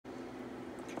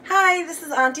Hi, this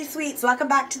is Auntie Sweets. Welcome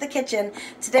back to the kitchen.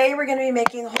 Today we're going to be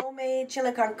making homemade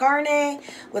chili con carne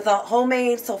with a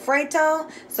homemade sofrito.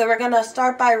 So we're going to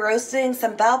start by roasting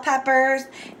some bell peppers,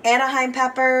 Anaheim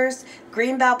peppers,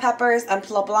 green bell peppers, and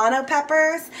poblano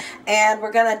peppers. And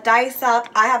we're going to dice up,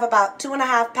 I have about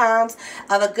 2.5 pounds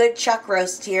of a good chuck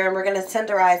roast here, and we're going to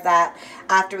tenderize that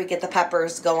after we get the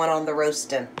peppers going on the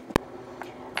roasting.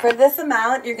 For this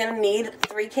amount, you're going to need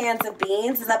 3 cans of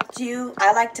beans. It's up to you.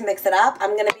 I like to mix it up.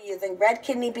 I'm going to be using red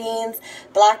kidney beans,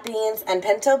 black beans, and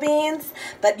pinto beans.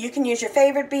 But you can use your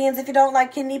favorite beans. If you don't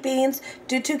like kidney beans,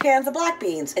 do 2 cans of black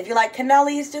beans. If you like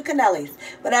cannellis, do cannellis.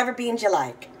 Whatever beans you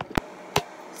like.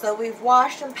 So we've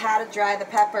washed and patted dry the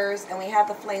peppers, and we have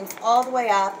the flames all the way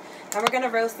up. And we're going to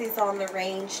roast these on the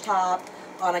range top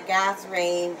on a gas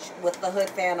range with the hood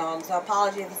fan on. So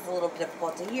apologies if it's a little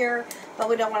difficult to hear, but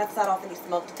we don't want to set off any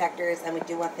smoke detectors, and we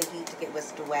do want the heat to get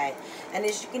whisked away. And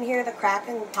as you can hear the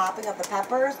cracking and popping of the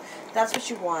peppers, that's what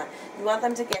you want. You want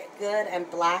them to get good and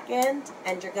blackened,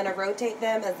 and you're going to rotate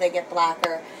them as they get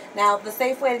blacker. Now, the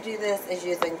safe way to do this is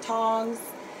using tongs.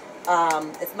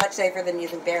 It's much safer than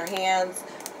using bare hands,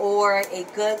 or a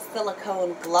good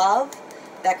silicone glove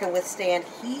that can withstand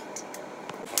heat.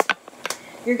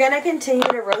 You're going to continue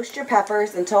to roast your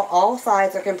peppers until all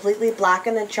sides are completely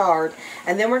blackened and charred,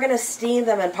 and then we're going to steam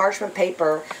them in parchment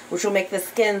paper, which will make the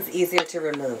skins easier to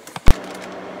remove.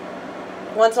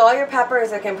 Once all your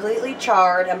peppers are completely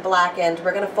charred and blackened,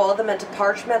 we're going to fold them into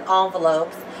parchment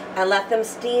envelopes and let them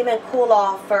steam and cool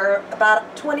off for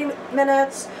about 20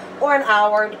 minutes or an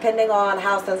hour, depending on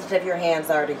how sensitive your hands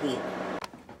are to heat.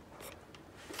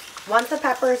 Once the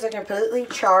peppers are completely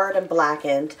charred and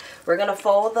blackened, we're going to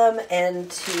fold them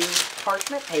into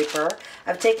parchment paper.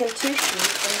 I've taken 2 sheets and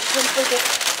simply just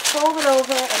fold it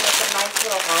over and make a nice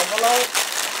little envelope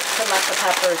to let the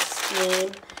peppers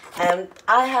steam. And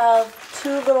I have 2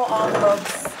 little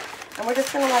envelopes, and we're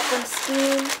just going to let them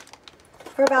steam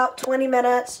for about 20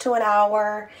 minutes to an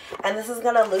hour. And this is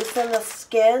going to loosen the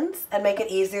skins and make it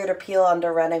easier to peel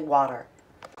under running water.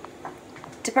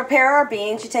 To prepare our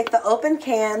beans, you take the open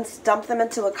cans, dump them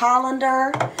into a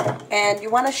colander, and you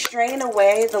want to strain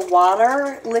away the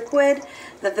water liquid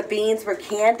that the beans were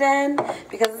canned in,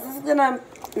 because this is going to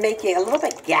make it a little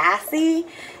bit gassy,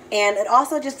 and it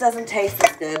also just doesn't taste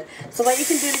as good. So what you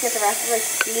can do to get the rest of the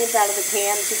beans out of the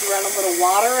can is you can run a little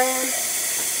water in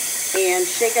and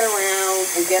shake it around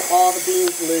and get all the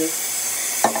beans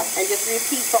loose, and just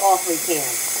repeat for all 3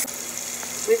 cans.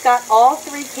 We've got all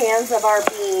 3 cans of our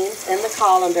beans in the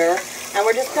colander, and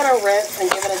we're just going to rinse and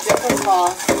give it a gentle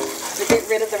toss to get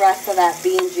rid of the rest of that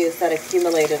bean juice that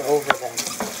accumulated over them.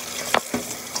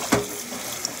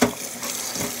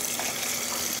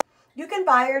 You can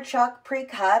buy your chuck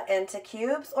pre-cut into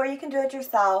cubes, or you can do it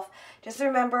yourself. Just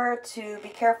remember to be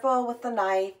careful with the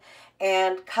knife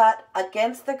and cut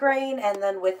against the grain and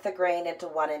then with the grain into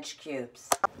 1-inch cubes.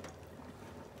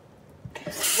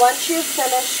 Once you've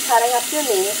finished cutting up your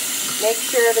meat, make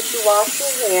sure that you wash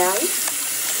your hands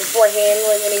before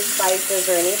handling any spices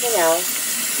or anything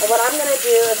else. And what I'm going to do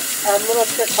is a little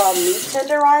trick called meat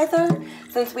tenderizer,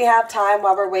 since we have time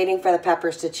while we're waiting for the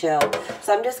peppers to chill.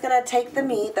 So I'm just going to take the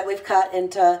meat that we've cut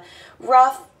into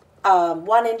rough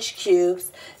 1-inch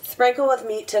cubes, sprinkle with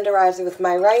meat tenderizer with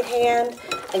my right hand,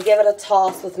 and give it a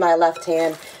toss with my left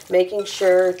hand, making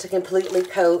sure to completely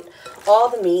coat all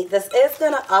the meat. This is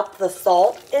going to up the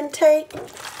salt intake,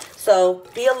 so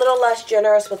be a little less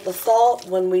generous with the salt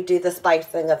when we do the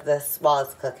spicing of this while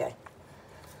it's cooking.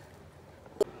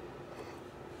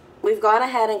 We've gone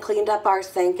ahead and cleaned up our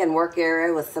sink and work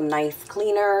area with some nice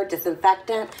cleaner,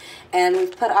 disinfectant, and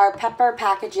we've put our pepper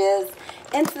packages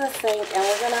into the sink, and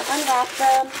we're going to unwrap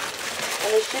them,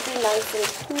 and they should be nice and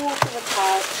cool to the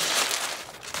touch.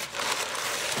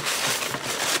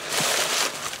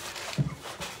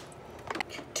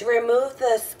 To remove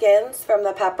the skins from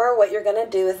the pepper, what you're going to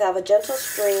do is have a gentle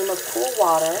stream of cool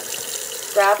water,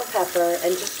 grab a pepper,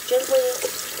 and just gently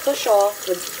push off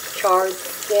the charred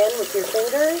skin with your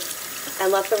fingers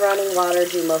and let the running water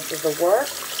do most of the work.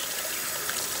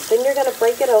 Then you're going to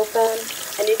break it open,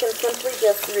 and you can simply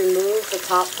just remove the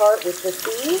top part with the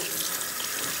seeds.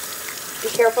 Be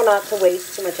careful not to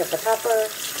waste too much of the pepper,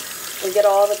 and get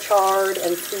all the chard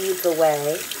and seeds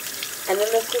away. And then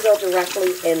this will go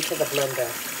directly into the blender.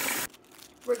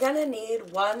 We're going to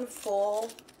need 1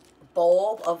 full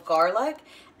bulb of garlic,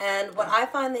 and what I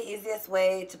find the easiest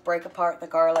way to break apart the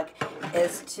garlic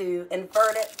is to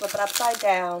invert it, flip it upside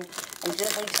down, and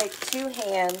gently take 2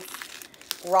 hands,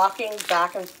 rocking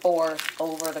back and forth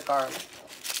over the garlic.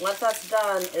 Once that's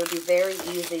done, it'll be very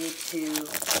easy to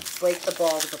break the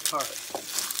bulbs apart.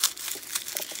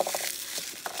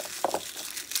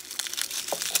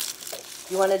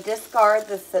 You want to discard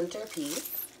the center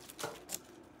piece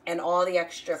and all the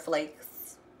extra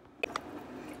flakes.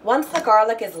 Once the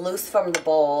garlic is loose from the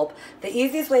bulb, the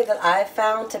easiest way that I've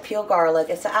found to peel garlic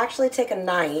is to actually take a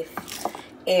knife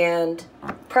and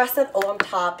press it on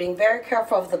top, being very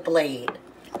careful of the blade.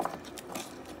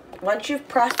 Once you've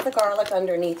pressed the garlic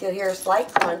underneath, you'll hear a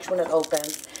slight crunch when it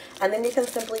opens, and then you can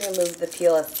simply remove the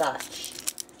peel as such.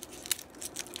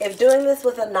 If doing this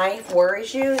with a knife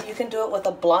worries you, you can do it with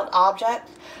a blunt object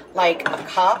like a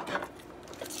cup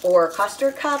or a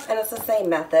custard cup, and it's the same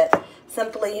method.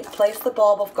 Simply place the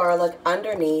bulb of garlic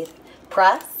underneath,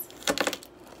 press,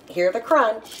 hear the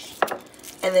crunch,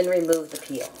 and then remove the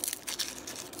peel.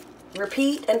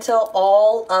 Repeat until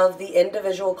all of the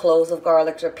individual cloves of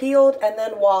garlic are peeled, and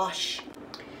then wash.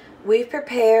 We've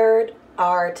prepared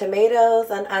our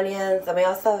tomatoes and onions, and we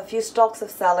also have a few stalks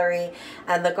of celery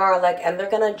and the garlic, and they're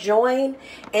going to join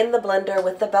in the blender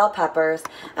with the bell peppers.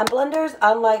 And blenders,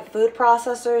 unlike food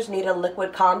processors, need a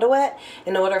liquid conduit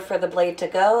in order for the blade to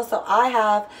go. So I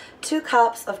have 2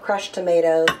 cups of crushed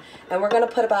tomatoes, and we're going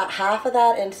to put about half of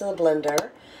that into the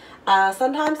blender.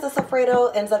 Sometimes the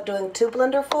Sofrito ends up doing 2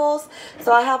 blenderfuls,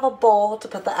 so I have a bowl to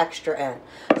put the extra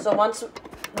in. So once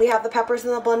we have the peppers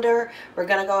in the blender, we're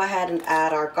going to go ahead and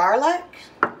add our garlic.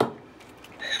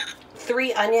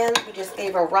 3 onions, we just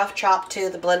gave a rough chop to.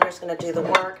 The blender's going to do the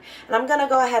work. And I'm going to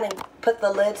go ahead and put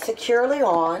the lid securely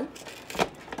on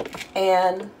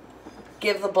and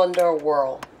give the blender a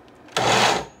whirl.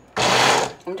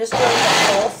 I'm just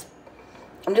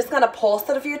going to pulse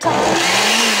it a few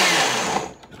times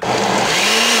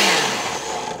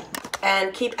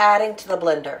and keep adding to the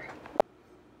blender.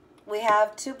 We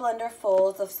have 2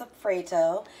 blenderfuls of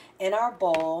Sofrito in our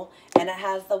bowl, and it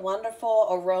has the wonderful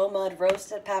aroma of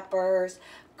roasted peppers,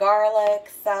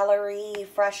 garlic, celery,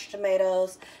 fresh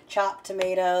tomatoes, chopped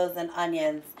tomatoes, and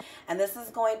onions. And this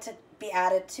is going to be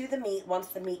added to the meat once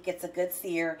the meat gets a good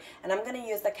sear, and I'm going to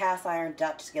use the cast iron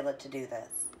Dutch skillet to do this.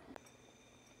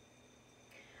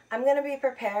 I'm going to be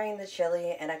preparing the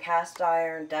chili in a cast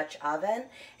iron Dutch oven.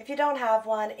 If you don't have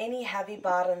one, any heavy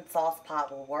bottom sauce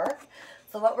pot will work.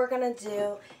 So what we're going to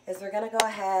do is we're going to go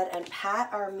ahead and pat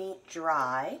our meat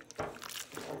dry.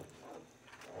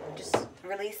 Just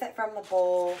release it from the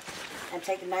bowl and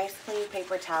take nice clean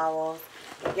paper towels,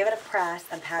 give it a press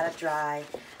and pat it dry.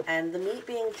 And the meat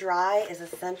being dry is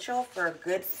essential for a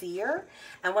good sear.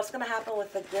 And what's going to happen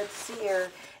with the good sear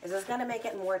is it's going to make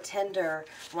it more tender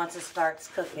once it starts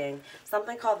cooking.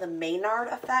 Something called the Maynard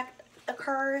effect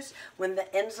occurs when the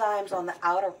enzymes on the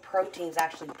outer proteins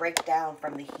actually break down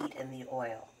from the heat in the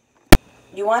oil.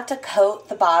 You want to coat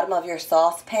the bottom of your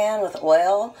saucepan with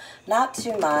oil, not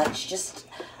too much, just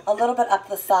a little bit up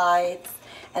the sides.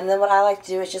 And then what I like to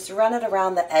do is just run it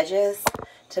around the edges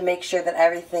to make sure that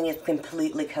everything is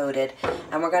completely coated.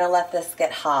 And we're going to let this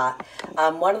get hot.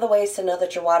 One of the ways to know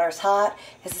that your water is hot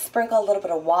is to sprinkle a little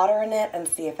bit of water in it and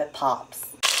see if it pops.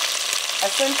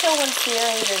 Essential when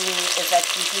searing your meat is that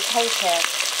you be patient.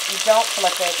 You don't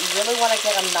flip it. You really want to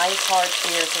get a nice hard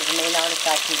sear so the Maynard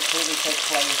effect can completely take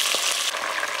place.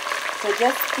 So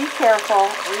just be careful,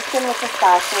 reach in with the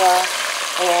spatula,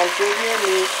 and give your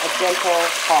meat a gentle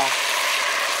toss.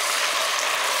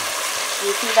 You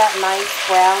see that nice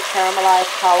brown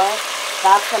caramelized color?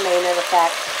 That's the Maynard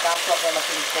effect. That's what we're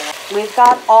looking for. We've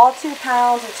got all 2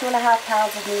 pounds or 2.5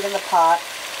 pounds of meat in the pot.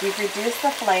 We've reduced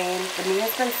the flame, the meat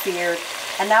has been seared,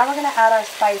 and now we're going to add our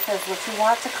spices, which we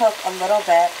want to cook a little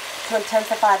bit to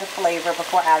intensify the flavor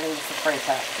before adding the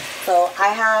Sofrito. So I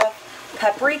have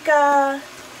paprika,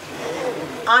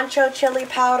 ancho chili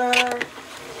powder,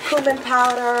 cumin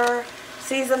powder,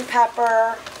 seasoned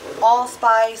pepper,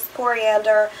 allspice,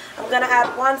 coriander. I'm going to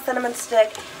add 1 cinnamon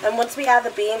stick, and once we add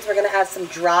the beans, we're going to add some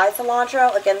dry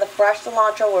cilantro. Again, the fresh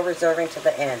cilantro we're reserving to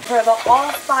the end. For the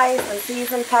allspice and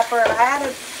seasoned pepper, I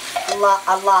added a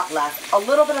lot less. A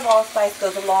little bit of allspice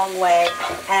goes a long way,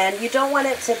 and you don't want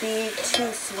it to be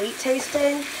too sweet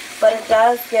tasting, but it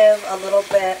does give a little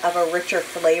bit of a richer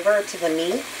flavor to the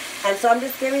meat. And so I'm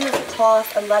just giving this a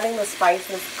toss and letting the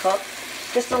spices cook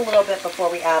just a little bit before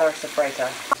we add our Sofrito.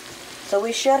 So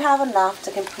we should have enough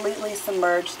to completely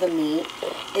submerge the meat.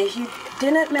 If you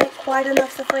didn't make quite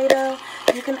enough Sofrito,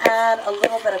 you can add a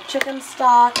little bit of chicken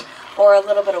stock or a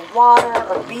little bit of water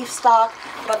or beef stock,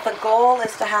 but the goal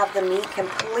is to have the meat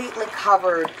completely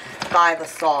covered by the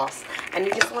sauce. And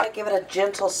you just want to give it a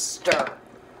gentle stir.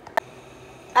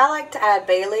 I like to add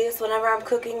bay leaves whenever I'm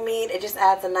cooking meat. It just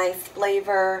adds a nice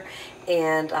flavor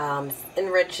and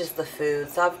enriches the food.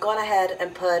 So I've gone ahead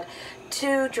and put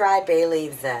 2 dry bay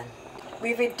leaves in.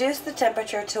 We've reduced the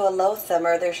temperature to a low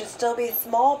simmer. There should still be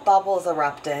small bubbles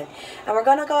erupting. And we're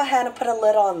going to go ahead and put a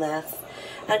lid on this.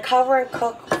 and cover and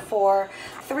cook for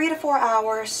 3 to 4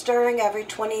 hours, stirring every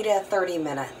 20 to 30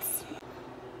 minutes.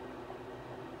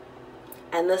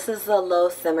 And this is the low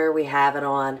simmer we have it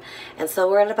on. And so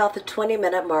we're at about the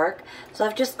 20-minute mark. So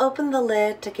I've just opened the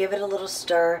lid to give it a little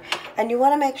stir. And you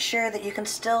want to make sure that you can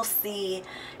still see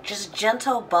just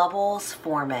gentle bubbles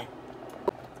forming.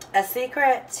 A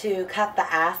secret to cut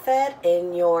the acid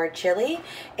in your chili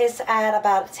is to add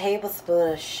about a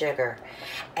tablespoon of sugar.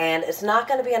 And it's not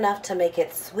going to be enough to make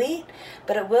it sweet,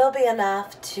 but it will be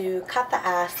enough to cut the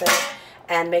acid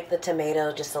and make the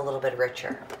tomato just a little bit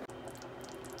richer.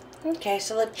 Okay,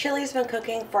 so the chili's been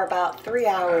cooking for about 3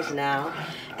 hours now,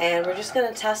 and we're just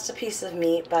going to test a piece of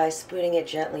meat by spooning it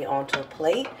gently onto a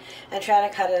plate and try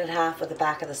to cut it in half with the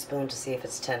back of the spoon to see if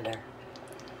it's tender.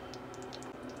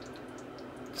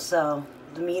 So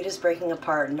the meat is breaking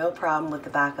apart, no problem with the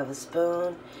back of a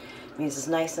spoon. It means it's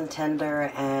nice and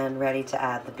tender and ready to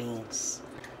add the beans.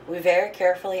 We very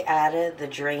carefully added the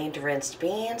drained, rinsed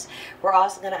beans. We're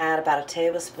also going to add about a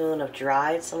tablespoon of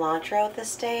dried cilantro at this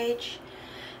stage.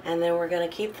 And then we're going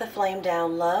to keep the flame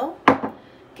down low,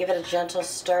 give it a gentle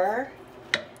stir,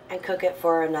 and cook it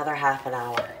for another half an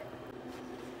hour.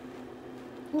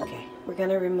 Okay, we're going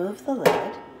to remove the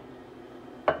lid,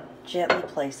 gently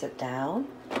place it down,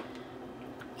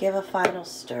 give a final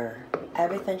stir.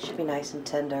 Everything should be nice and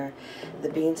tender. The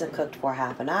beans have cooked for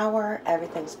half an hour.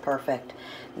 Everything's perfect.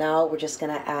 Now we're just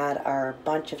going to add our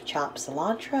bunch of chopped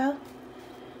cilantro.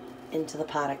 Into the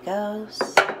pot it goes.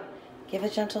 Give a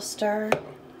gentle stir.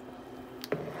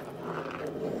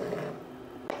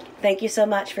 Thank you so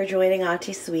much for joining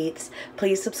Auntie Sweets.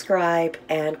 Please subscribe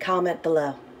and comment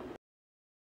below.